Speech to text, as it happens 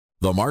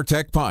The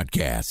MarTech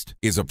Podcast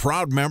is a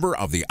proud member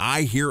of the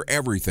I Hear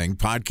Everything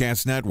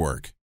Podcast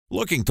Network.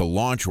 Looking to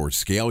launch or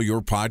scale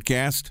your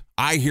podcast?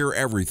 I Hear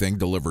Everything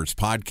delivers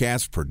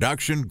podcast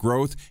production,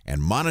 growth,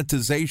 and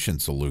monetization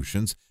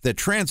solutions that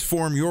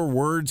transform your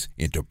words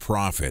into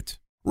profit.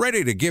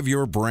 Ready to give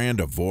your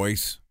brand a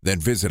voice? Then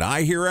visit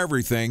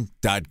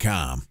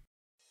iheareverything.com.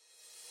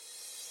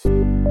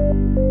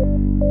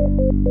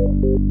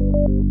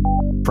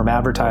 From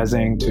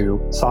advertising to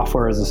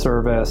software as a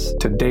service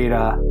to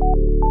data.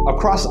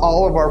 Across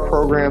all of our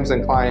programs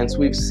and clients,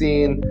 we've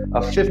seen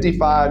a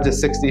 55 to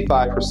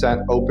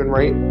 65% open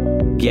rate.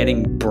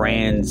 Getting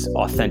brands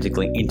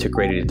authentically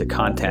integrated into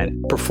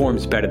content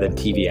performs better than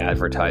TV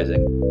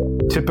advertising.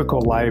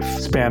 Typical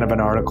lifespan of an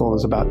article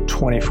is about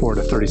 24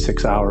 to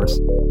 36 hours.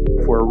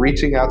 If we're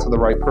reaching out to the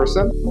right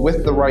person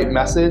with the right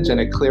message and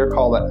a clear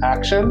call to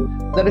action,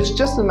 then it's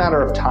just a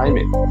matter of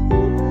timing.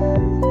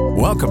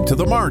 Welcome to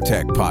the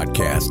MarTech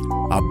Podcast,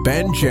 a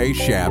Ben J.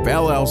 Schaap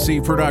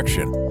LLC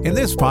production. In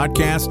this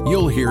podcast,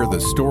 you'll hear the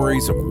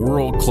stories of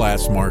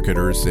world-class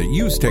marketers that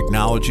use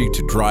technology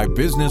to drive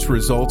business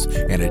results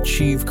and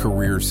achieve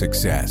career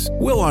success.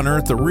 We'll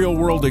unearth the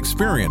real-world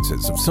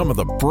experiences of some of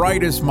the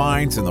brightest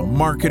minds in the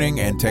marketing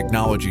and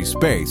technology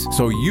space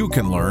so you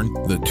can learn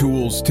the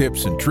tools,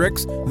 tips, and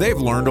tricks they've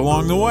learned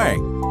along the way.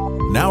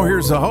 Now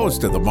here's the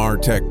host of the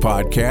MarTech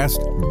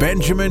Podcast,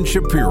 Benjamin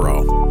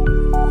Shapiro.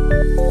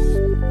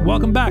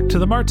 Welcome back to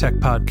the MarTech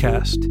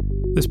Podcast.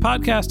 This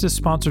podcast is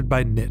sponsored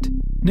by Knit.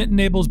 Knit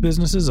enables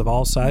businesses of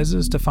all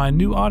sizes to find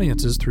new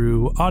audiences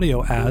through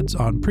audio ads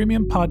on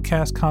premium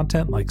podcast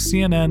content like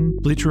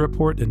CNN, Bleacher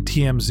Report, and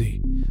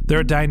TMZ. They're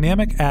a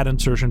dynamic ad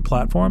insertion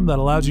platform that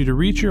allows you to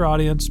reach your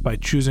audience by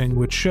choosing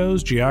which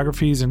shows,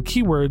 geographies, and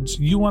keywords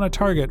you want to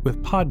target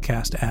with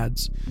podcast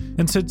ads.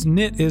 And since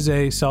Knit is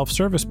a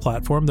self-service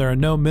platform, there are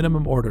no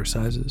minimum order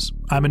sizes.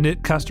 I'm a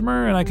Knit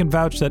customer, and I can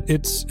vouch that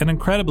it's an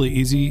incredibly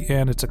easy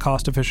and it's a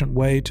cost-efficient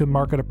way to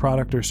market a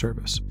product or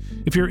service.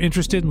 If you're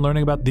interested in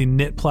learning about the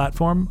Knit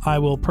platform, I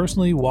will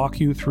personally walk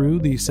you through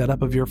the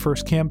setup of your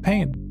first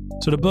campaign.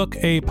 So to book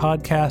a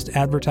podcast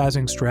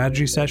advertising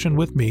strategy session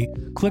with me,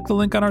 click the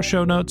link on our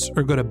show notes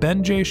or go to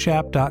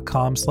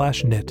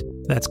benjschaap.com/knit.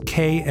 That's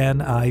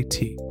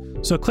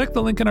KNIT. So click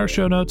the link in our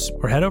show notes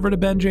or head over to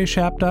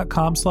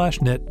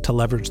benjschaap.com/knit to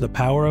leverage the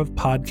power of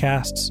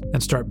podcasts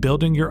and start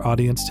building your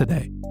audience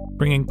today.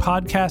 Bringing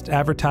podcast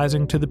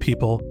advertising to the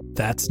people,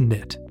 that's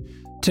Knit.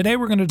 Today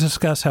we're going to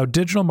discuss how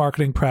digital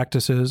marketing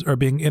practices are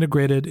being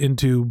integrated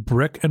into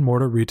brick and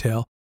mortar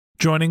retail.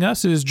 Joining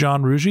us is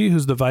John Rougeux,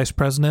 who's the Vice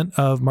President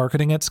of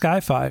Marketing at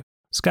Skyfii.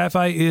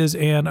 Skyfii is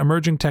an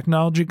emerging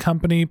technology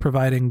company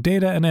providing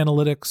data and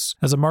analytics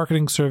as a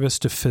marketing service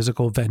to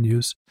physical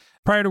venues.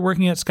 Prior to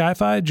working at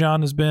Skyfii,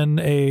 John has been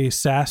a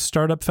SaaS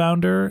startup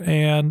founder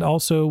and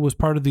also was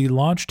part of the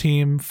launch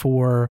team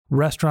for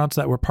restaurants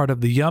that were part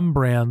of the Yum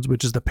Brands,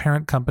 which is the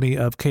parent company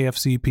of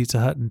KFC,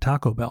 Pizza Hut, and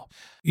Taco Bell.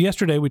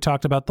 Yesterday, we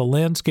talked about the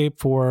landscape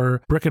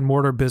for brick and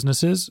mortar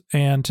businesses,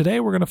 and today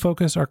we're going to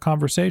focus our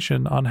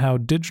conversation on how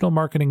digital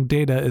marketing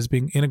data is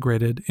being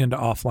integrated into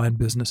offline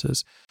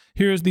businesses.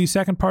 Here's the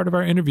second part of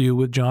our interview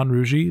with John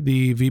Rougeux,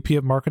 the VP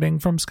of Marketing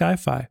from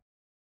Skyfii.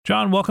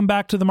 John, welcome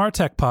back to the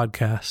MarTech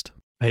Podcast.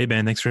 Hey,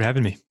 Ben. Thanks for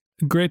having me.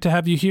 Great to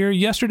have you here.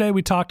 Yesterday,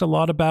 we talked a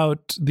lot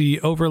about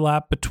the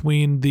overlap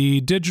between the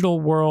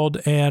digital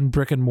world and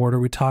brick and mortar.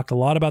 We talked a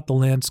lot about the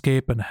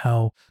landscape and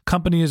how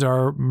companies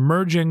are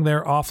merging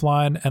their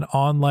offline and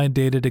online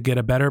data to get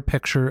a better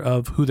picture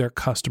of who their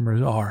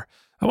customers are.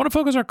 I want to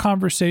focus our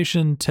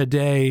conversation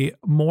today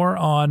more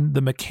on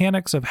the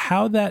mechanics of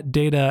how that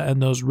data and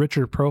those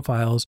richer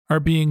profiles are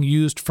being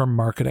used for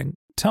marketing.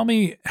 Tell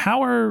me,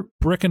 how are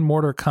brick and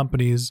mortar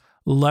companies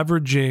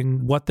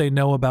leveraging what they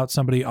know about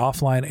somebody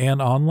offline and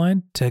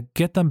online to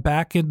get them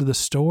back into the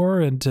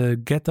store and to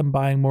get them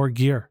buying more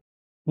gear?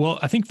 Well,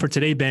 I think for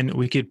today, Ben,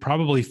 we could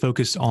probably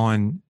focus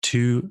on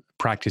two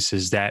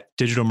practices that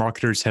digital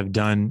marketers have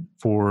done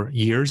for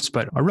years,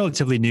 but are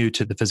relatively new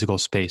to the physical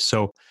space.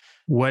 So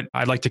what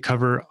I'd like to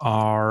cover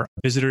are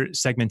visitor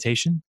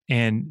segmentation,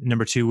 and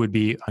number two would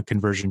be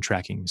conversion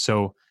tracking.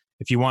 So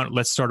if you want,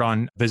 let's start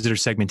on visitor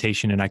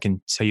segmentation, and I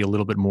can tell you a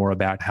little bit more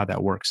about how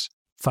that works.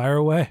 Fire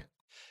away.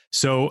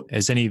 So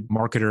as any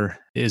marketer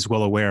is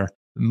well aware,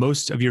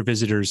 most of your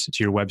visitors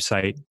to your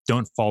website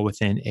don't fall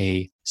within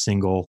a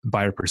single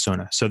buyer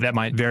persona. So that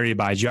might vary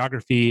by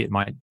geography, it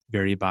might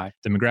vary by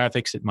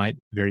demographics, it might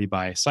vary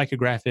by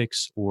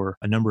psychographics or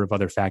a number of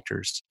other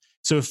factors.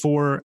 So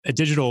for a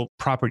digital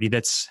property,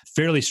 that's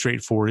fairly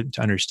straightforward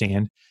to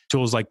understand.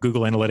 Tools like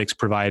Google Analytics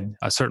provide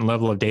a certain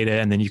level of data,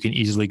 and then you can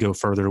easily go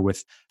further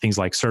with things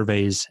like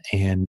surveys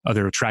and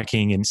other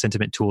tracking and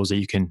sentiment tools that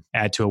you can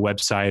add to a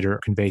website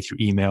or convey through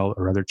email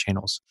or other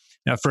channels.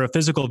 Now, for a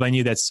physical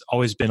venue, that's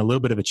always been a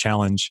little bit of a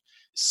challenge.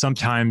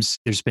 Sometimes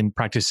there's been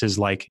practices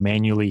like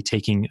manually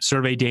taking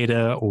survey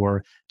data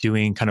or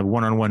doing kind of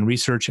one-on-one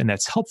research, and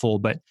that's helpful,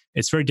 but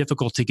it's very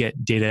difficult to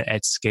get data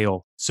at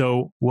scale.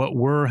 So what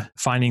we're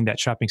finding that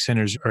shopping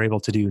centers are able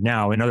to do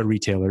now, and other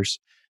retailers,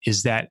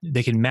 is that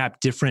they can map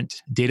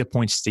different data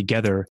points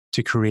together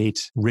to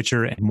create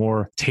richer and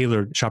more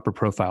tailored shopper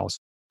profiles.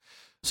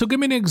 So give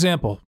me an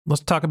example.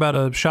 Let's talk about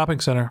a shopping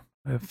center.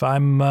 If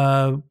I'm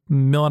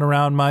milling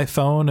around my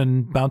phone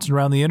and bouncing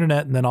around the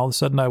internet, and then all of a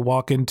sudden I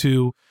walk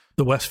into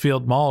the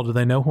Westfield Mall, do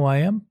they know who I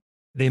am?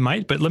 They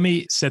might, but let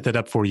me set that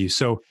up for you.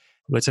 So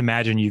let's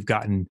imagine you've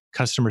gotten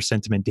customer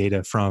sentiment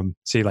data from,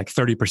 say, like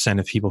 30%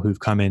 of people who've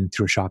come in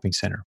through a shopping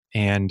center.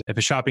 And if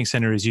a shopping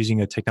center is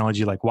using a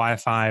technology like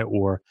Wi-Fi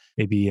or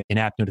maybe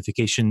in-app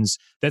notifications,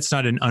 that's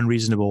not an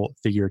unreasonable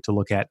figure to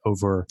look at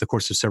over the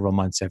course of several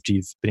months after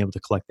you've been able to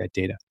collect that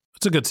data.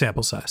 It's a good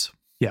sample size.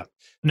 Yeah.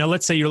 Now,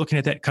 let's say you're looking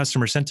at that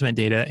customer sentiment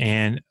data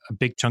and a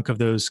big chunk of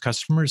those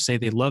customers say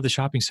they love the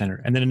shopping center.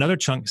 And then another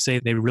chunk say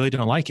they really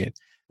don't like it.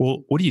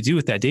 Well, what do you do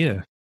with that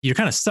data? You're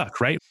kind of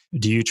stuck, right?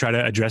 Do you try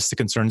to address the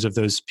concerns of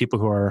those people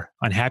who are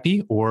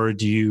unhappy, or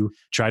do you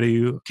try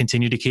to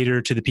continue to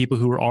cater to the people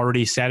who are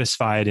already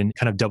satisfied and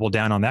kind of double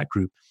down on that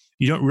group?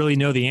 You don't really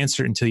know the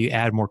answer until you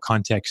add more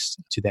context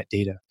to that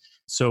data.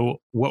 So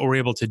what we're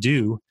able to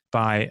do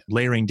by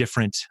layering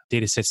different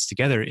data sets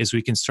together is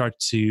we can start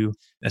to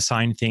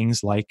assign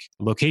things like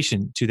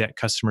location to that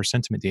customer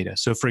sentiment data.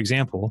 So for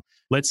example,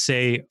 let's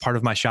say part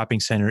of my shopping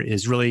center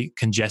is really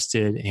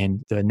congested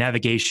and the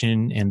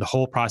navigation and the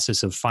whole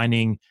process of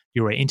finding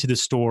your way into the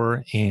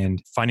store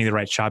and finding the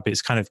right shop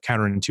is kind of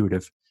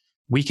counterintuitive.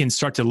 We can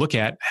start to look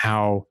at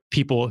how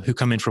people who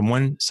come in from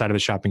one side of the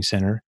shopping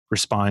center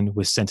respond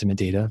with sentiment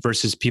data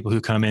versus people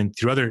who come in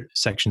through other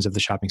sections of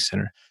the shopping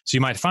center. So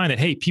you might find that,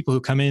 hey, people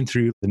who come in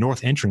through the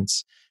north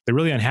entrance, they're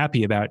really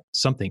unhappy about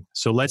something.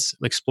 So let's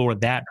explore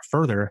that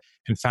further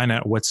and find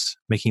out what's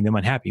making them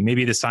unhappy.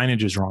 Maybe the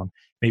signage is wrong.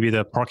 Maybe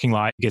the parking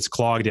lot gets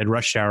clogged at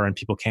rush hour and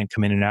people can't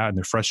come in and out and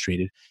they're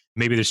frustrated.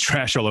 Maybe there's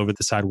trash all over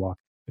the sidewalk.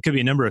 It could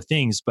be a number of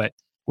things, but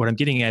what I'm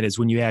getting at is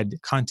when you add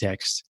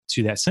context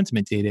to that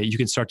sentiment data, you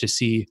can start to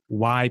see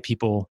why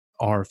people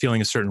are feeling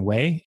a certain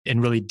way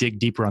and really dig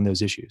deeper on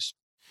those issues.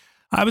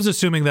 I was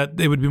assuming that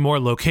it would be more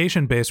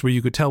location-based, where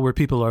you could tell where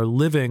people are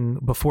living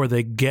before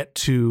they get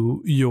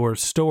to your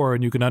store,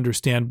 and you can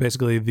understand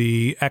basically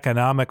the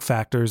economic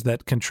factors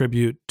that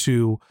contribute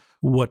to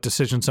what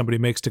decision somebody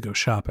makes to go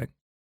shopping.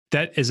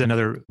 That is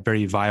another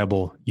very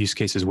viable use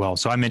case as well.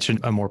 So I mentioned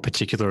a more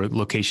particular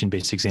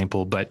location-based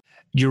example, but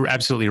you're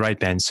absolutely right,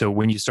 Ben. So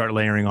when you start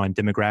layering on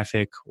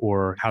demographic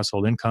or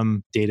household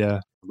income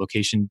data,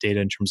 location data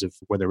in terms of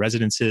where the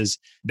residence is,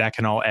 that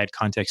can all add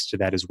context to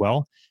that as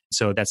well.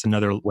 So that's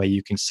another way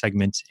you can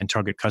segment and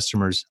target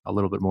customers a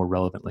little bit more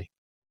relevantly.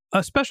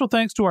 A special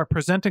thanks to our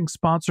presenting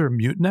sponsor,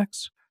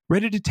 Mutinex.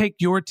 Ready to take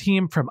your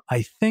team from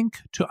I think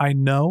to I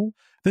know?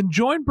 Then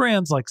join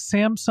brands like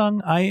Samsung,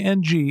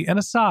 ING, and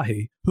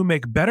Asahi who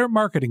make better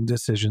marketing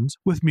decisions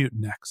with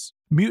Mutinex.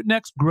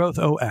 Mutinex Growth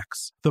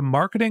OX, the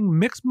marketing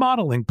mix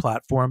modeling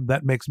platform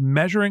that makes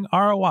measuring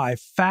ROI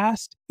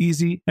fast,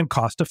 easy, and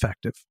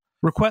cost-effective.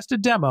 Request a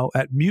demo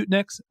at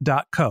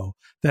mutinex.co.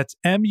 That's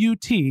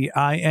MUTINEX.co.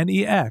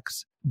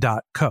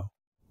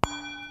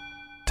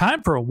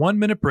 Time for a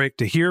 1-minute break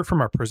to hear from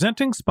our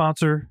presenting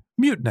sponsor,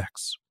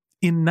 Mutinex.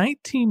 In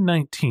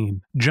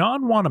 1919,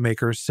 John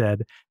Wanamaker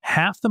said,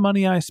 "Half the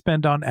money I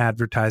spend on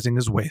advertising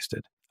is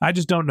wasted. I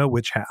just don't know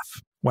which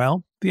half."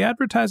 Well, the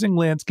advertising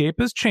landscape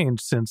has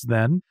changed since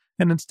then,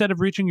 and instead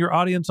of reaching your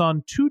audience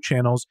on 2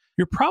 channels,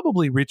 you're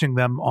probably reaching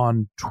them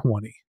on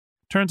 20.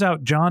 Turns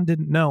out John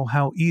didn't know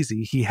how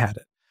easy he had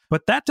it.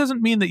 But that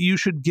doesn't mean that you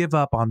should give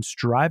up on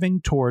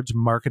striving towards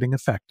marketing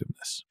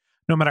effectiveness.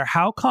 No matter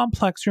how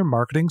complex your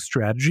marketing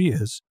strategy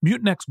is,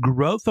 Mutinex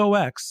Growth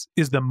OX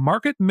is the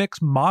market mix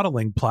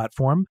modeling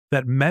platform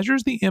that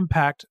measures the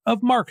impact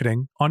of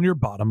marketing on your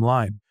bottom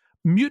line.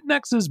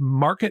 Mutinex's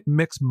market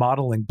mix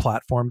modeling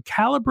platform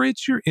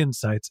calibrates your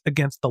insights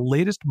against the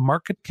latest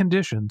market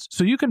conditions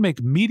so you can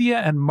make media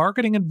and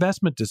marketing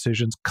investment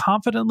decisions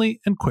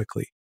confidently and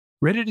quickly.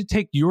 Ready to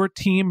take your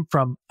team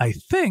from I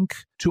think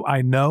to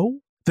I know?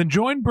 Then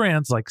join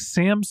brands like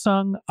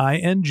Samsung,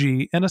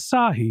 ING, and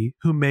Asahi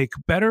who make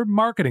better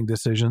marketing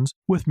decisions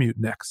with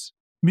Mutinex.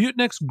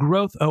 Mutinex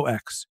Growth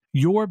OX.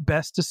 Your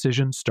best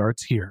decision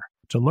starts here.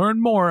 To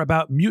learn more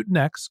about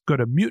Mutinex, go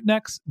to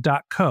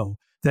mutinex.co.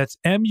 That's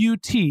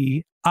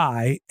MUTINEX.co.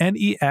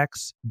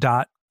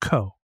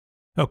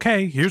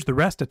 Okay, here's the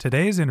rest of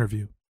today's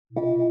interview.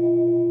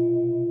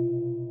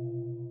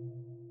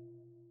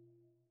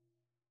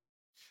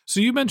 So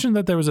you mentioned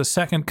that there was a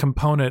second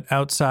component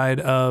outside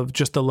of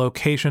just the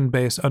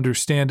location-based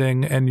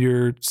understanding and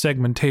your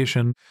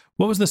segmentation.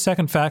 What was the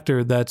second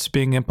factor that's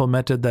being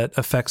implemented that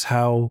affects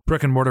how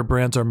brick and mortar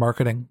brands are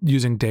marketing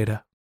using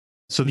data?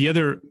 So the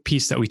other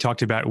piece that we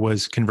talked about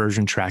was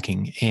conversion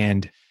tracking.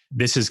 And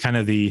this is kind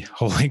of the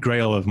holy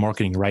grail of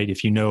marketing, right?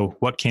 If you know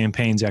what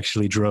campaigns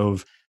actually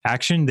drove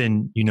action,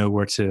 then you know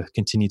where to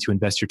continue to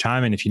invest your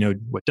time. And if you know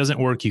what doesn't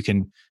work, you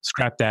can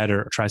scrap that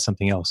or try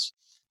something else.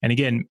 And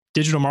again,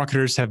 digital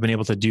marketers have been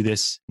able to do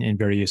this in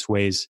various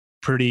ways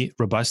pretty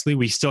robustly.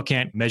 We still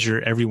can't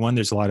measure everyone.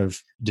 There's a lot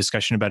of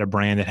discussion about a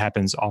brand that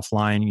happens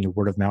offline,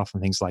 word of mouth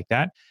and things like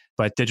that.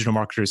 but digital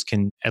marketers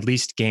can at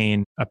least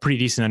gain a pretty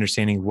decent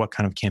understanding of what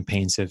kind of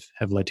campaigns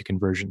have led to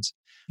conversions.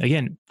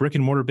 Again, brick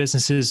and mortar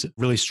businesses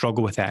really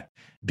struggle with that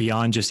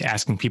beyond just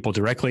asking people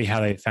directly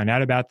how they found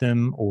out about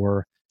them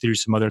or through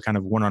some other kind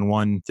of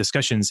one-on-one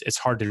discussions. It's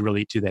hard to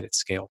really do that at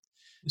scale.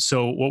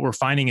 So what we're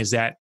finding is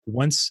that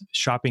once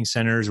shopping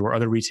centers or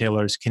other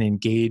retailers can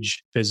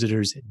engage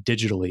visitors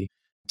digitally,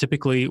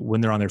 typically when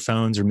they're on their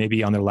phones or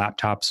maybe on their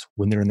laptops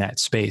when they're in that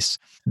space,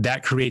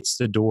 that creates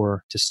the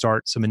door to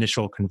start some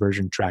initial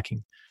conversion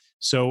tracking.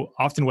 So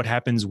often what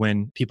happens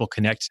when people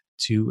connect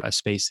to a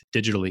space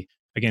digitally,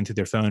 again, through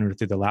their phone or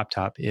through their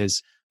laptop,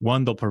 is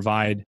one, they'll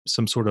provide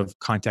some sort of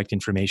contact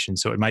information.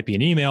 So it might be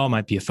an email, it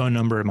might be a phone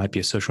number, it might be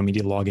a social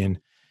media login,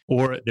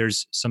 or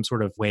there's some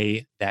sort of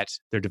way that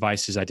their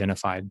device is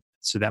identified.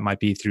 So that might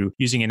be through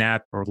using an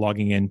app or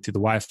logging in through the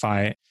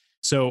Wi-Fi.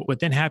 So what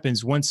then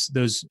happens once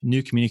those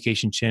new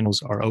communication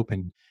channels are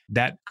open,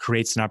 that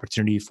creates an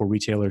opportunity for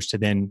retailers to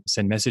then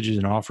send messages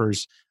and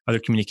offers, other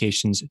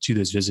communications to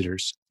those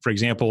visitors. For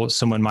example,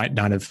 someone might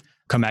not have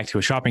come back to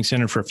a shopping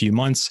center for a few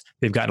months.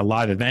 They've got a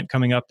live event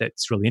coming up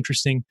that's really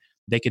interesting.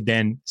 They could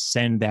then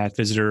send that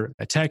visitor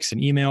a text,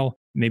 an email,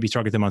 maybe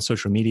target them on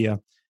social media.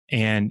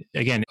 And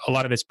again, a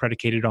lot of it's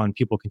predicated on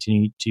people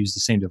continuing to use the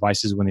same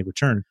devices when they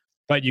return.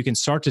 But you can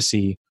start to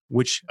see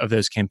which of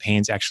those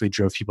campaigns actually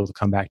drove people to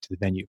come back to the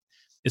venue.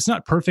 It's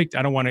not perfect.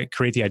 I don't want to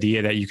create the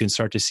idea that you can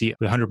start to see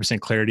 100%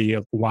 clarity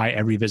of why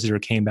every visitor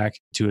came back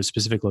to a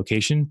specific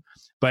location.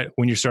 But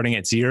when you're starting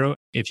at zero,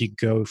 if you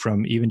go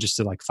from even just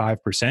to like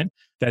 5%,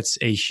 that's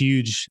a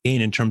huge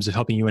gain in terms of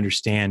helping you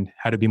understand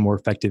how to be more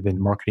effective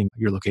in marketing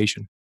your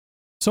location.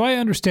 So I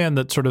understand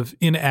that sort of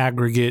in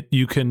aggregate,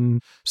 you can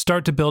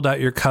start to build out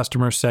your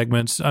customer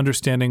segments,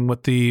 understanding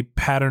what the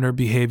pattern or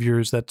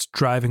behaviors that's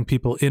driving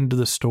people into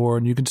the store.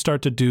 And you can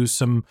start to do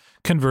some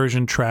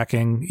conversion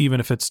tracking,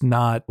 even if it's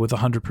not with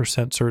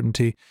 100%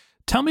 certainty.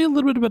 Tell me a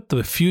little bit about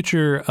the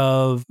future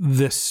of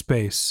this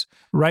space.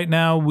 Right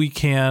now, we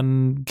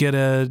can get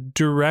a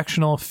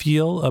directional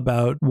feel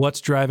about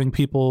what's driving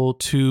people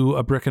to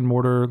a brick and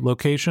mortar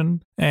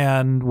location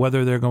and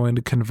whether they're going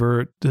to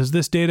convert. Does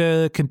this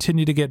data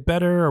continue to get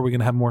better? Are we going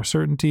to have more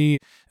certainty?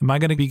 Am I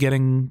going to be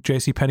getting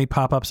JCPenney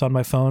pop-ups on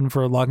my phone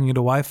for logging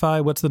into Wi-Fi?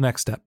 What's the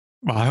next step?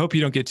 Well, I hope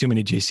you don't get too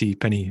many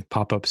JCPenney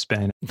pop-ups,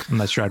 Ben. I'm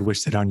not sure I'd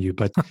wish that on you,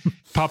 but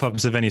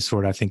pop-ups of any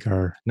sort, I think,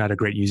 are not a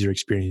great user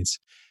experience.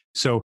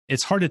 So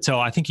it's hard to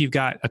tell. I think you've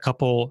got a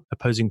couple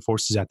opposing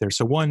forces out there.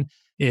 So one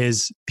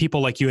is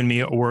people like you and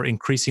me were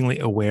increasingly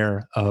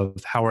aware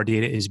of how our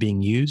data is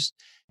being used,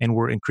 and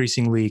we're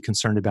increasingly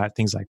concerned about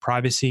things like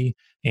privacy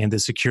and the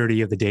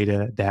security of the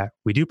data that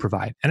we do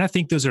provide. And I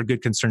think those are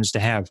good concerns to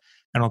have.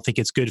 I don't think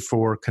it's good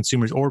for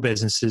consumers or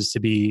businesses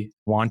to be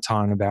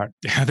wanton about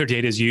how their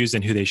data is used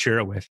and who they share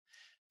it with.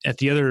 At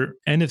the other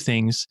end of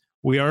things,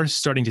 we are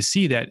starting to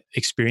see that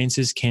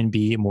experiences can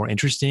be more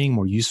interesting,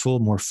 more useful,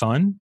 more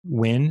fun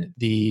when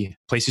the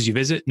places you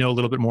visit know a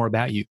little bit more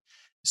about you.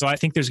 So I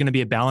think there's going to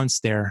be a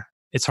balance there.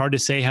 It's hard to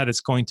say how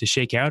that's going to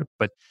shake out,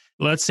 but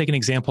let's take an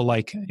example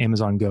like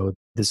Amazon Go,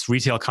 this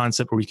retail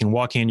concept where you can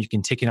walk in, you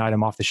can take an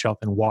item off the shelf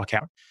and walk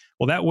out.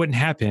 Well, that wouldn't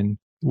happen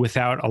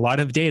without a lot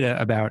of data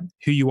about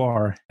who you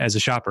are as a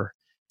shopper.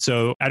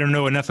 So I don't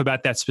know enough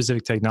about that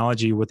specific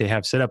technology, what they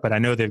have set up, but I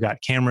know they've got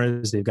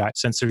cameras, they've got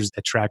sensors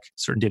that track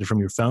certain data from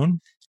your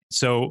phone.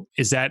 So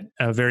is that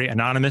a very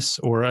anonymous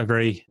or a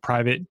very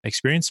private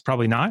experience?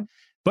 Probably not.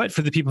 But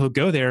for the people who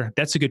go there,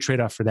 that's a good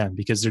trade-off for them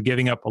because they're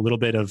giving up a little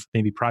bit of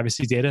maybe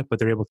privacy data, but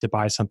they're able to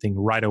buy something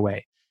right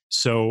away.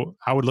 So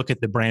I would look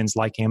at the brands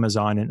like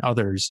Amazon and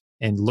others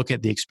and look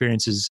at the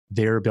experiences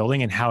they're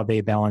building and how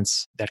they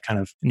balance that kind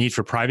of need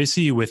for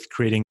privacy with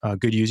creating a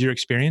good user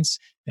experience.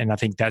 And I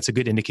think that's a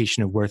good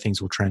indication of where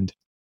things will trend.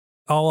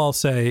 All I'll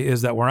say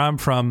is that where I'm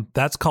from,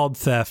 that's called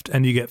theft,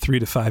 and you get 3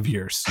 to 5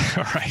 years.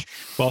 All right.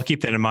 Well, I'll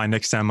keep that in mind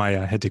next time I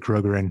head to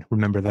Kroger and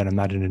remember that I'm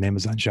not in an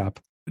Amazon shop.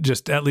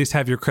 Just at least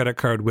have your credit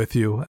card with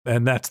you.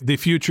 And that's the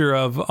future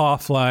of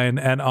offline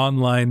and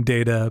online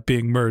data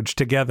being merged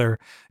together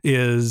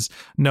is,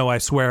 no, I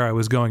swear I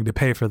was going to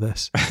pay for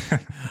this.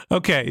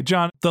 Okay,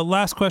 John, the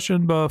last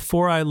question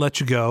before I let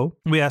you go,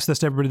 we ask this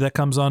to everybody that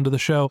comes onto the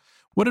show.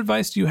 What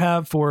advice do you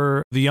have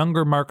for the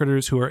younger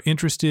marketers who are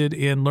interested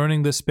in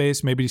learning this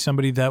space? Maybe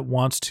somebody that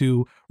wants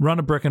to run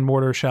a brick and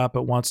mortar shop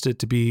but wants it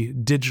to be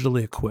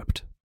digitally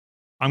equipped.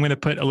 I'm going to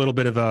put a little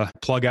bit of a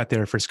plug out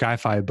there for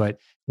Skyfii, but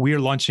we are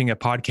launching a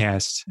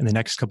podcast in the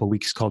next couple of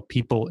weeks called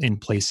People in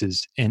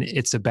Places. And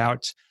it's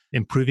about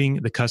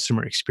improving the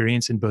customer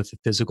experience in both the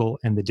physical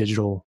and the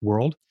digital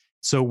world.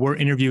 So we're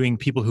interviewing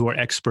people who are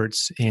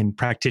experts and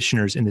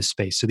practitioners in this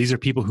space. So these are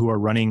people who are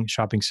running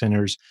shopping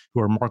centers,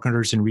 who are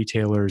marketers and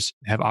retailers,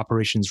 have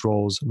operations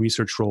roles,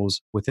 research roles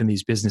within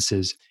these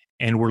businesses.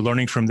 And we're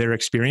learning from their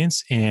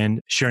experience and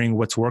sharing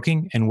what's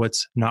working and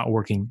what's not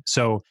working.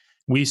 So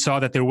we saw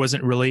that there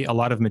wasn't really a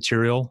lot of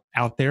material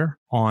out there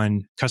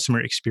on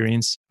customer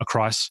experience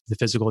across the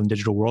physical and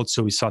digital world.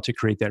 So we sought to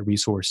create that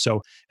resource.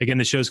 So again,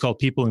 the show is called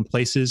People in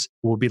Places.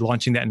 We'll be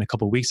launching that in a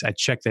couple of weeks. I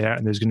checked that out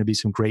and there's going to be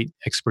some great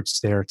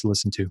experts there to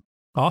listen to.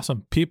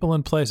 Awesome. People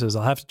and Places.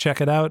 I'll have to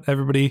check it out.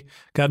 Everybody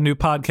got a new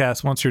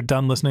podcast once you're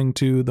done listening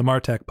to the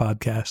MarTech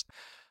podcast.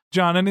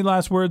 John, any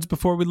last words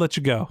before we let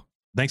you go?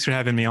 Thanks for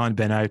having me on,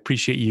 Ben. I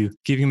appreciate you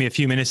giving me a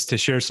few minutes to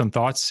share some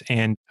thoughts.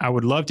 And I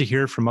would love to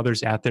hear from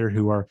others out there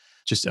who are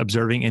just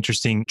observing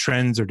interesting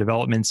trends or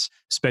developments,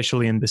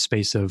 especially in the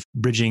space of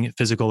bridging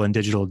physical and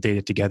digital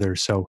data together.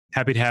 So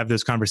happy to have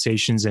those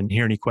conversations and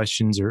hear any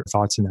questions or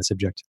thoughts in that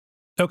subject.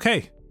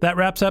 Okay, that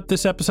wraps up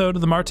this episode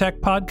of the MarTech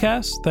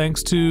podcast.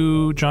 Thanks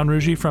to John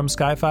Rougeux from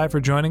Skyfii for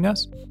joining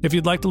us. If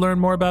you'd like to learn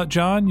more about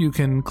John, you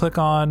can click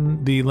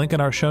on the link in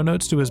our show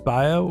notes to his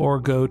bio or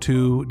go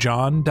to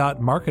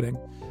john.marketing.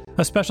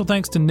 A special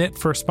thanks to Knit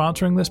for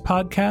sponsoring this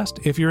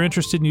podcast. If you're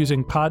interested in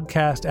using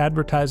podcast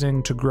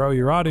advertising to grow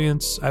your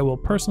audience, I will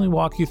personally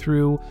walk you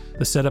through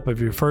the setup of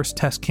your first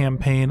test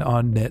campaign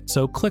on Knit.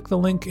 So click the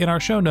link in our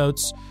show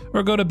notes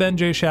or go to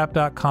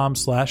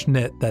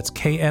benjshap.com/knit, that's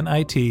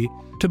KNIT,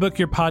 to book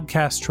your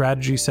podcast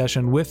strategy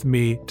session with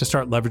me to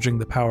start leveraging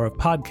the power of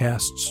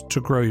podcasts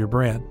to grow your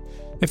brand.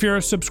 If you're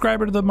a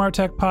subscriber to the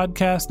MarTech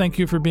podcast, thank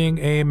you for being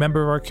a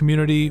member of our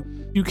community.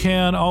 You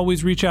can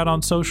always reach out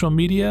on social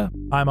media.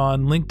 I'm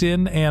on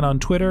LinkedIn and on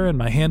Twitter, and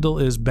my handle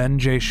is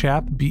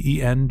benjshap,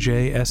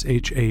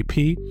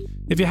 BENJSHAP.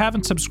 If you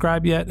haven't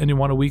subscribed yet and you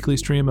want a weekly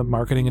stream of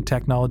marketing and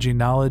technology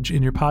knowledge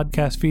in your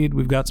podcast feed,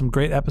 we've got some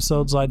great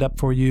episodes lined up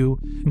for you,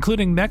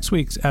 including next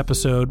week's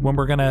episode when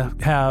we're going to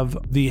have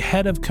the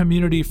head of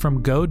community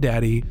from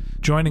GoDaddy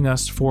joining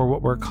us for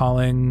what we're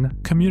calling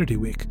Community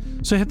Week.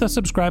 So hit the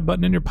subscribe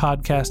button in your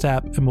podcast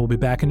app and we'll be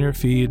back in your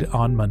feed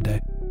on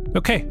Monday.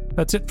 Okay,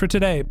 that's it for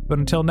today. But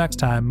until next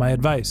time, my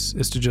advice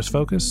is to just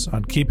focus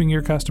on keeping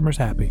your customers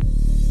happy.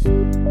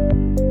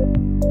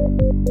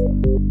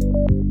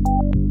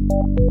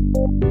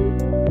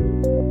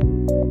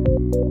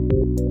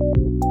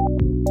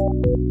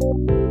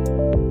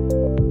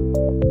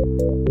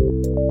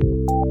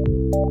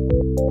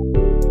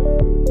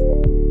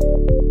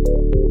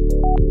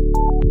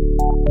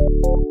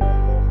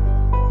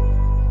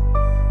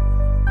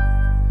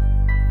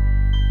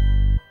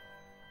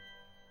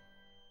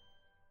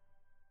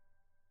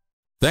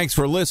 Thanks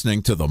for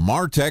listening to the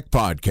MarTech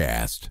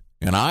Podcast,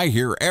 an I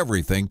Hear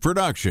Everything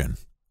production.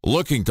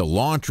 Looking to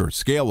launch or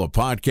scale a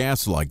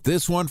podcast like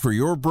this one for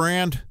your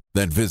brand?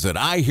 Then visit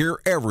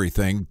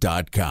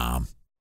iheareverything.com.